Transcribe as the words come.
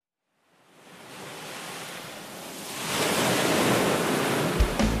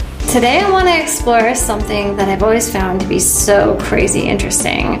Today I want to explore something that I've always found to be so crazy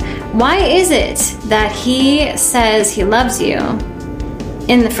interesting. Why is it that he says he loves you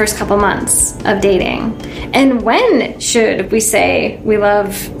in the first couple months of dating? And when should we say we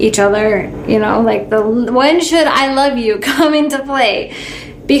love each other? You know, like when should I love you come into play?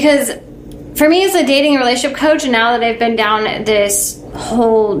 Because for me as a dating and relationship coach, now that I've been down this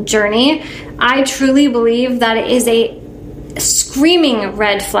whole journey, I truly believe that it is a screaming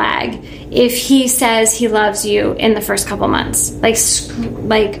red flag if he says he loves you in the first couple months.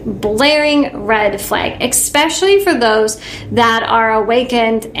 Like blaring red flag, especially for those that are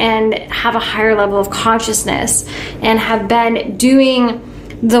awakened and have a higher level of consciousness and have been doing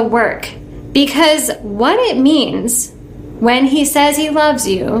the work. Because what it means when he says he loves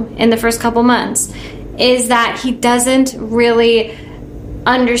you in the first couple months is that he doesn't really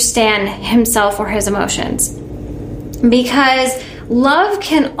understand himself or his emotions. Because love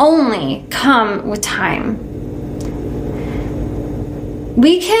can only come with time.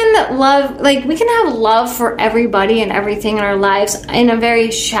 We can have love for everybody and everything in our lives in a very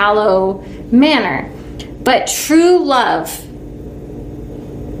shallow manner. But true love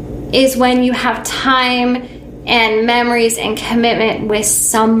is when you have time and memories and commitment with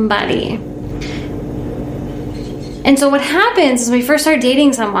somebody. And so what happens is when we first start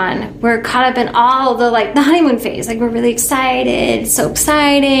dating someone, we're caught up in all the honeymoon phase. Like, we're really excited, so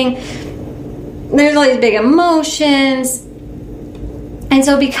exciting. There's all these big emotions. And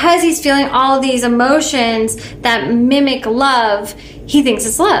so because he's feeling all of these emotions that mimic love, he thinks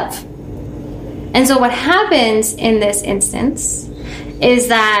it's love. And so what happens in this instance is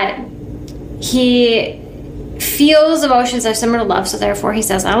that he feels emotions that are similar to love, so therefore he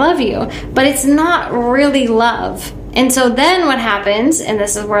says, I love you. But it's not really love. And so then what happens, and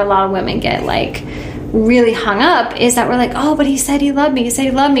this is where a lot of women get really hung up, is that we're like, oh, but he said he loved me,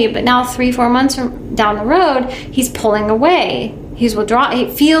 but now 3-4 months from down the road, he's pulling away. He's withdrawing. He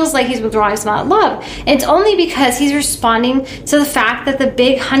feels like he's withdrawing some of that love. It's only because he's responding to the fact that the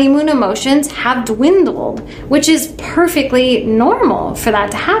big honeymoon emotions have dwindled, which is perfectly normal for that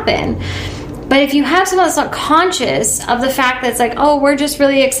to happen. But if you have someone that's not conscious of the fact that it's like, oh, we're just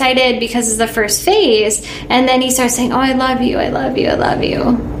really excited because it's the first phase, and then he starts saying, oh, I love you, I love you, I love you.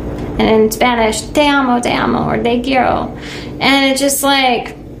 And in Spanish, te amo, or te quiero. And it's just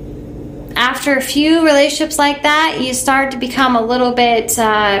like, after a few relationships like that, you start to become a little bit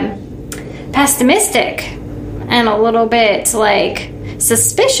pessimistic and a little bit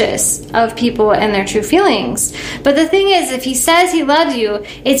suspicious of people and their true feelings. But the thing is, if he says he loves you,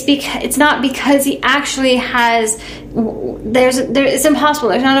 it's not because he actually has. It's impossible.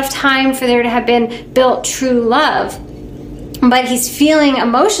 There's not enough time for there to have been built true love. But he's feeling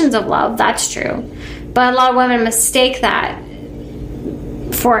emotions of love. That's true. But a lot of women mistake that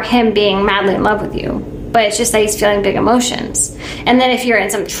for him being madly in love with you. But it's just that he's feeling big emotions. And then if you're in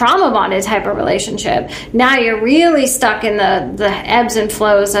some trauma bonded type of relationship, now you're really stuck in the ebbs and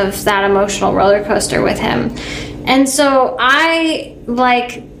flows of that emotional roller coaster with him. And so I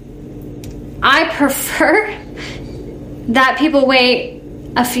prefer that people wait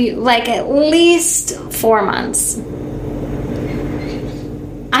at least 4 months.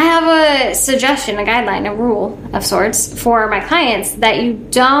 I have a suggestion, a guideline, a rule of sorts for my clients that you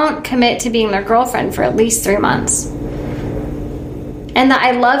don't commit to being their girlfriend for at least 3 months. And that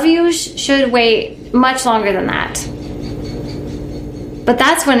I love you should wait much longer than that. But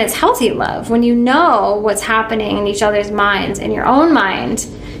that's when it's healthy love, when you know what's happening in each other's minds, in your own mind,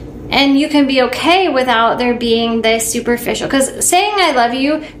 and you can be okay without there being this superficial. Because saying I love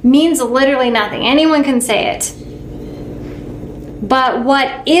you means literally nothing. Anyone can say it. But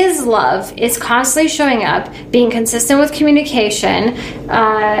what is love is constantly showing up, being consistent with communication,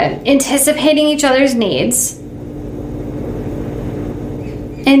 anticipating each other's needs,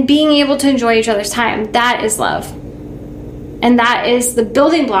 and being able to enjoy each other's time. That is love. And that is the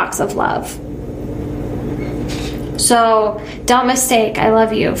building blocks of love. So don't mistake I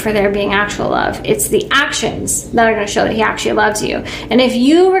love you for there being actual love. It's the actions that are going to show that he actually loves you. And if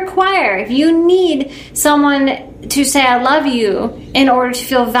you need someone to say I love you in order to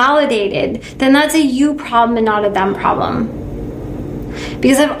feel validated, then that's a you problem and not a them problem.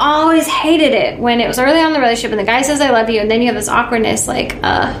 Because I've always hated it when it was early on in the relationship and the guy says I love you, and then you have this awkwardness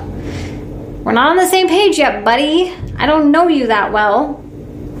we're not on the same page yet, buddy. I don't know you that well.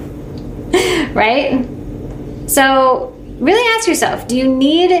 Right? So really ask yourself, do you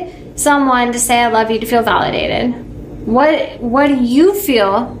need someone to say I love you to feel validated? What do you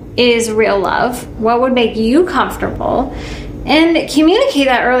feel is real love? What would make you comfortable? And communicate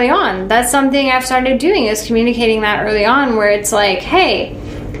that early on. That's something I've started doing, is communicating that early on, where it's like, hey,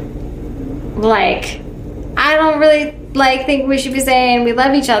 like, I don't really think we should be saying we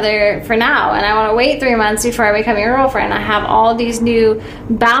love each other for now, and I want to wait 3 months before I become your girlfriend. I have all these new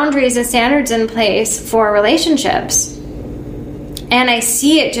boundaries and standards in place for relationships. And I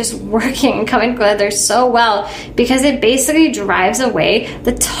see it just working and coming together so well, because it basically drives away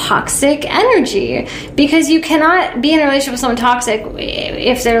the toxic energy. Because you cannot be in a relationship with someone toxic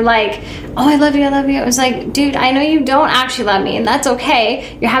if they're like, oh, I love you, I love you. It's like, dude, I know you don't actually love me, and that's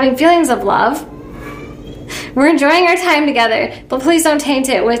okay. You're having feelings of love. We're enjoying our time together, but please don't taint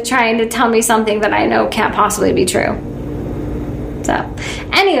it with trying to tell me something that I know can't possibly be true. So,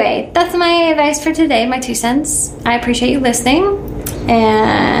 anyway, that's my advice for today, my 2 cents. I appreciate you listening,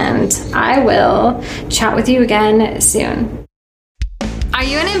 and I will chat with you again soon. Are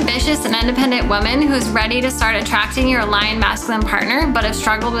you an ambitious and independent woman who's ready to start attracting your aligned masculine partner but have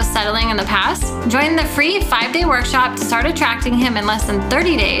struggled with settling in the past? Join the free 5-day workshop to start attracting him in less than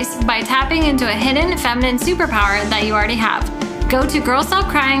 30 days by tapping into a hidden feminine superpower that you already have. Go to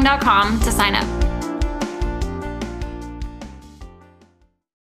girlstopcrying.com to sign up.